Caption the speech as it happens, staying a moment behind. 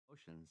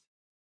emotions.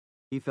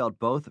 He felt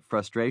both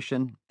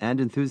frustration and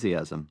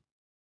enthusiasm.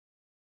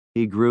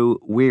 He grew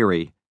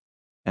weary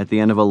at the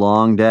end of a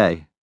long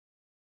day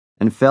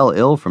and fell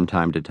ill from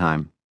time to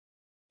time.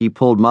 He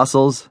pulled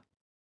muscles,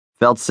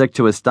 felt sick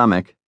to his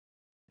stomach,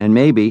 and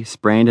maybe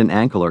sprained an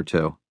ankle or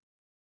two.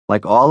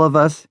 Like all of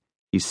us,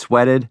 he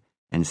sweated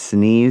and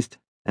sneezed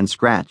and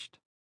scratched.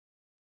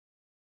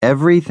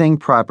 Everything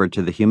proper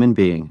to the human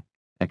being,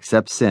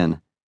 except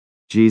sin,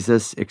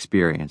 Jesus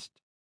experienced.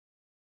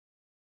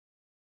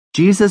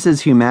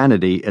 Jesus'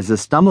 humanity is a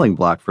stumbling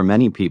block for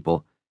many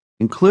people,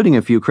 including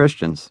a few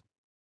Christians.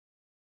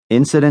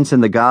 Incidents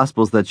in the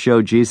Gospels that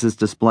show Jesus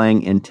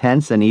displaying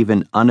intense and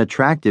even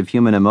unattractive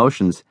human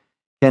emotions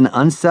can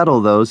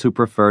unsettle those who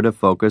prefer to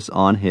focus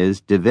on his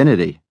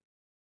divinity.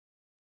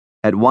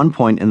 At one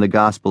point in the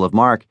Gospel of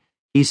Mark,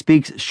 he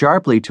speaks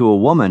sharply to a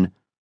woman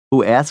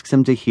who asks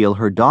him to heal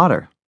her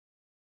daughter.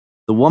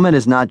 The woman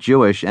is not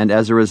Jewish, and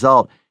as a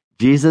result,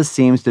 Jesus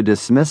seems to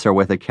dismiss her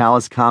with a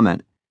callous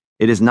comment,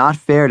 "It is not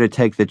fair to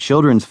take the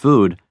children's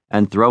food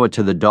and throw it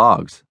to the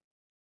dogs."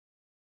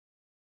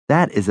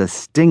 That is a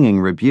stinging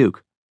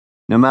rebuke,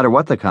 no matter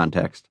what the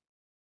context.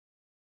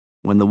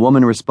 When the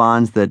woman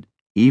responds that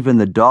even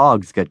the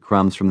dogs get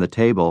crumbs from the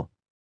table,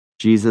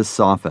 Jesus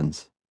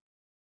softens,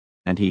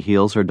 and he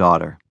heals her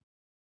daughter.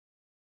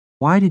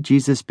 Why did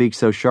Jesus speak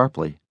so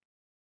sharply?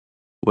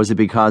 Was it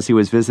because he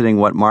was visiting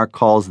what Mark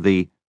calls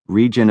the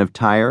region of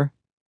Tyre,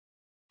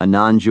 a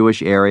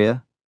non-Jewish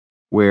area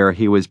where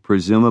he was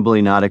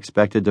presumably not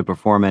expected to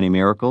perform any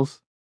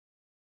miracles?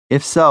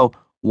 If so,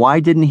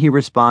 why didn't he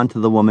respond to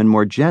the woman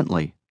more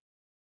gently,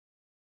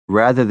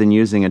 rather than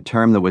using a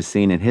term that was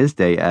seen in his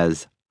day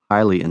as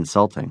highly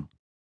insulting?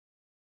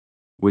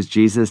 Was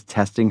Jesus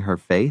testing her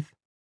faith,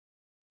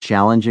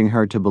 challenging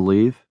her to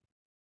believe?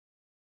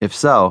 If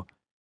so,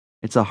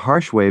 it's a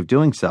harsh way of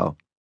doing so,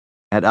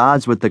 at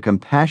odds with the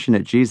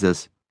compassionate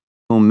Jesus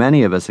whom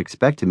many of us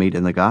expect to meet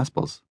in the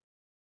Gospels.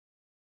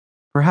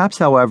 Perhaps,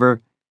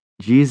 however,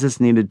 Jesus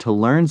needed to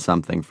learn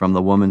something from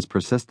the woman's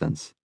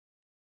persistence.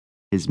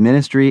 His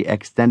ministry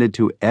extended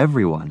to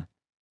everyone,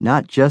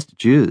 not just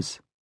Jews.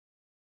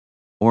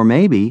 Or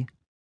maybe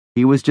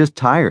he was just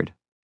tired.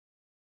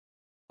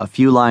 A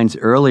few lines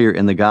earlier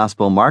in the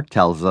Gospel, Mark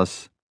tells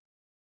us,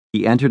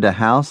 he entered a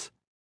house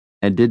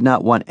and did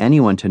not want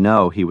anyone to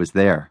know he was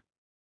there.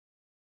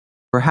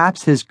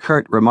 Perhaps his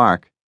curt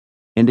remark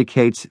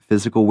indicates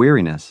physical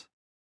weariness.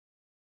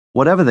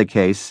 Whatever the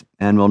case,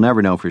 and we'll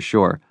never know for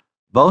sure,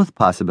 both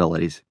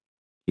possibilities,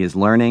 he is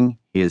learning,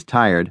 he is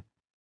tired,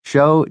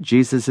 show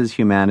Jesus'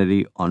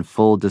 humanity on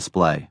full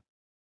display.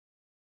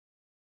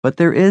 But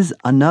there is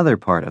another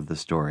part of the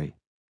story,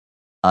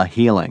 a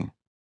healing.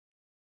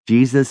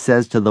 Jesus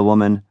says to the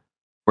woman,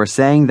 "For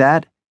saying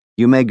that,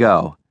 you may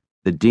go.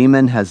 The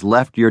demon has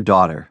left your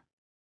daughter."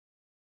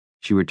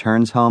 She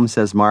returns home,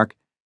 says Mark,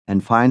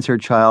 and finds her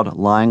child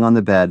lying on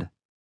the bed,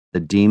 the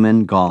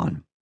demon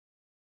gone.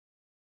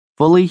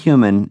 Fully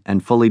human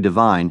and fully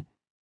divine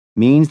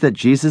means that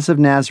Jesus of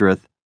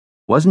Nazareth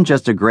wasn't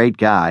just a great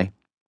guy,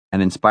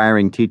 an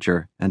inspiring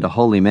teacher, and a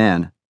holy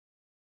man.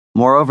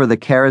 Moreover, the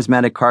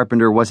charismatic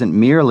carpenter wasn't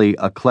merely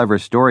a clever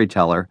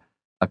storyteller,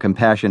 a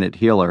compassionate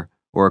healer,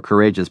 or a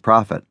courageous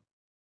prophet.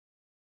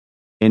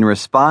 In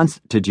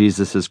response to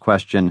Jesus'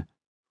 question,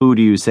 "Who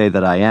do you say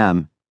that I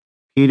am?"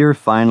 Peter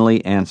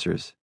finally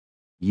answers,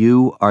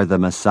 "You are the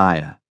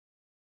Messiah."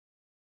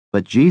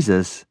 But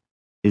Jesus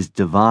is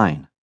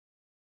divine,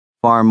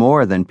 far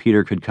more than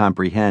Peter could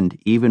comprehend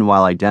even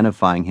while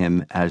identifying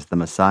him as the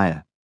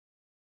Messiah.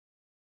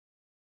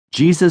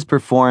 Jesus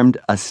performed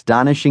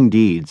astonishing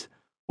deeds,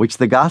 which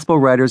the Gospel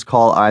writers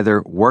call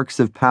either works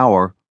of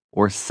power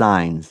or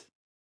signs.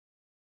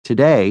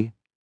 Today,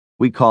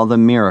 we call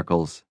them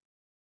miracles,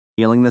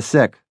 healing the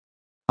sick,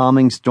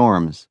 calming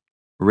storms,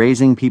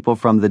 raising people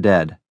from the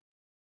dead.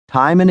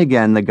 Time and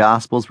again, the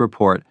Gospels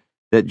report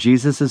that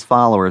Jesus'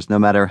 followers, no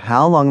matter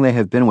how long they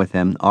have been with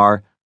him,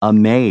 are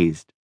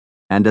amazed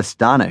and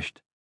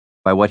astonished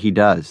by what he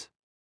does.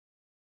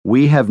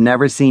 "We have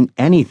never seen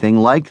anything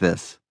like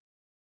this,"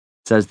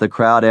 says the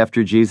crowd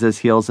after Jesus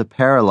heals a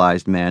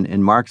paralyzed man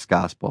in Mark's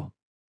Gospel.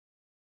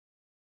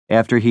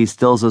 After he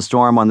stills a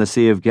storm on the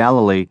Sea of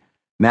Galilee,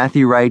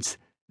 Matthew writes,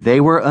 "They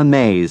were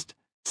amazed,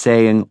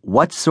 saying,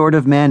 'What sort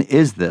of man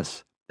is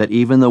this, that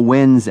even the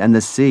winds and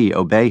the sea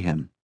obey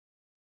him?'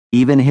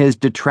 Even his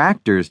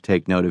detractors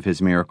take note of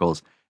his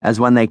miracles, as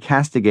when they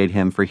castigate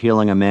him for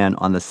healing a man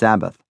on the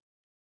Sabbath."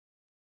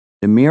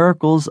 The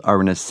miracles are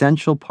an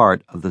essential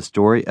part of the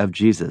story of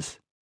Jesus,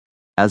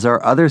 as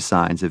are other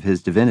signs of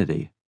his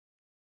divinity.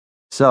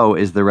 So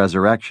is the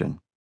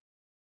resurrection.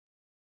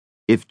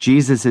 If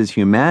Jesus'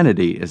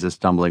 humanity is a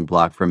stumbling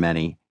block for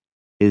many,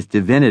 his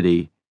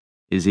divinity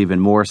is even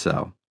more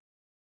so.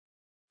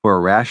 For a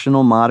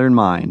rational modern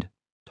mind,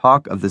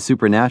 talk of the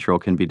supernatural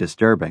can be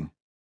disturbing,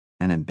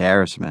 an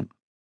embarrassment.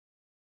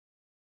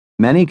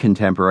 Many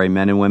contemporary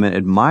men and women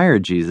admire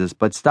Jesus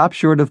but stop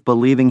short of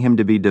believing him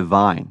to be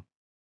divine.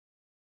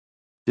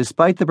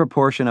 Despite the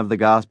proportion of the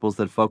Gospels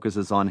that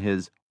focuses on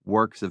his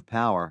works of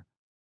power,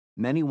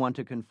 many want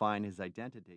to confine his identity